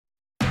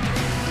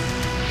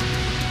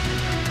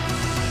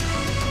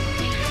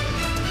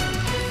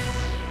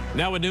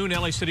Now at noon,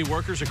 LA City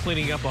workers are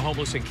cleaning up a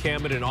homeless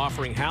encampment and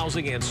offering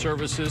housing and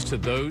services to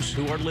those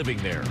who are living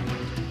there.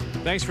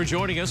 Thanks for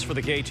joining us for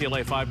the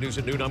KTLA 5 News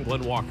at noon. I'm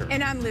Glenn Walker.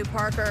 And I'm Lou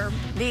Parker.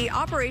 The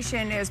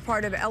operation is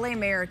part of LA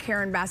Mayor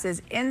Karen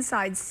Bass's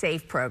Inside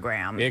Safe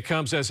program. It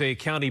comes as a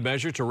county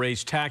measure to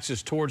raise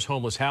taxes towards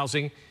homeless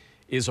housing.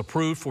 Is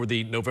approved for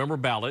the November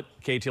ballot.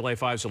 KTLA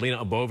 5's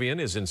Alina Abovian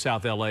is in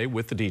South LA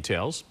with the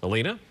details.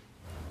 Alina?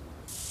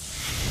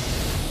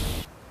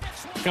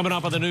 Coming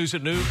up on the news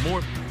at noon,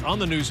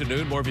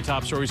 more of your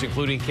top stories,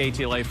 including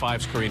KTLA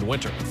 5's Corinne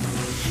Winter.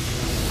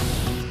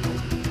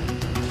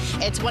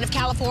 It's one of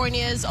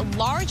California's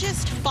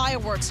largest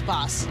fireworks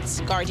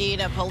busts.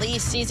 Gardena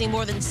police seizing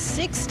more than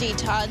 60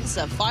 tons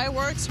of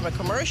fireworks from a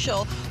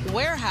commercial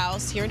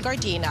warehouse here in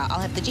Gardena. I'll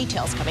have the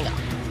details coming up.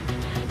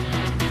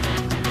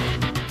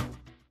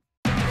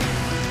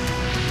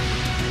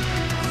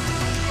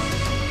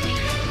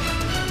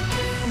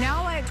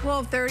 Now at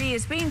 12:30,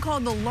 it's being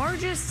called the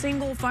largest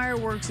single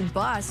fireworks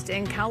bust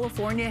in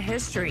California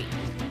history.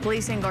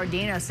 Police in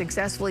Gardena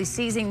successfully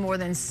seizing more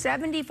than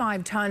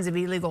 75 tons of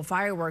illegal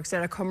fireworks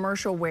at a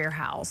commercial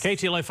warehouse.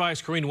 KTLA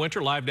 5's Corinne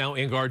Winter live now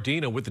in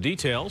Gardena with the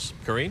details.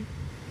 Corinne?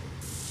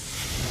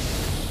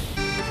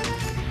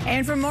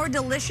 And for more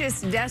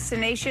delicious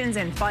destinations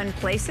and fun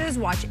places,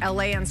 watch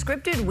LA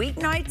Unscripted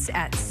weeknights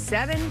at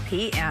 7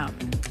 p.m.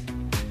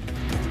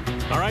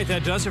 All right,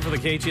 that does it for the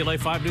KTLA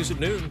 5 News at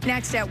noon.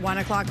 Next at 1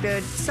 o'clock, the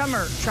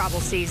summer travel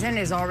season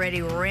is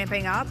already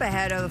ramping up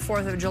ahead of the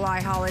 4th of July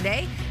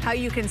holiday. How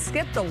you can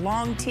skip the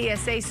long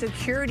TSA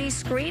security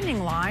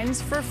screening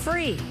lines for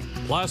free.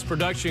 Plus,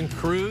 production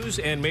crews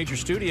and major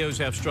studios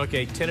have struck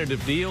a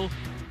tentative deal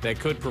that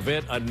could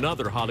prevent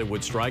another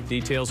Hollywood strike.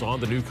 Details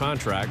on the new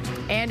contract.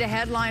 And a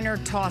headliner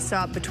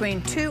toss-up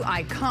between two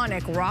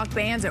iconic rock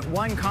bands at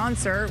one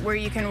concert where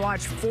you can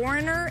watch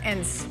Foreigner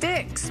and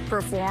Styx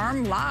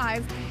perform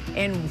live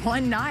in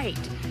one night.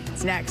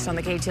 It's next on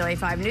the KTLA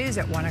 5 News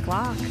at 1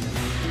 o'clock.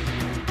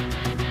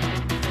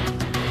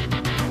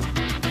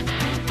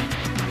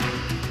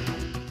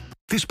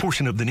 This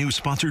portion of the news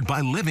sponsored by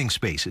Living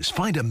Spaces.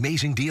 Find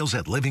amazing deals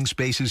at Living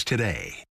Spaces today.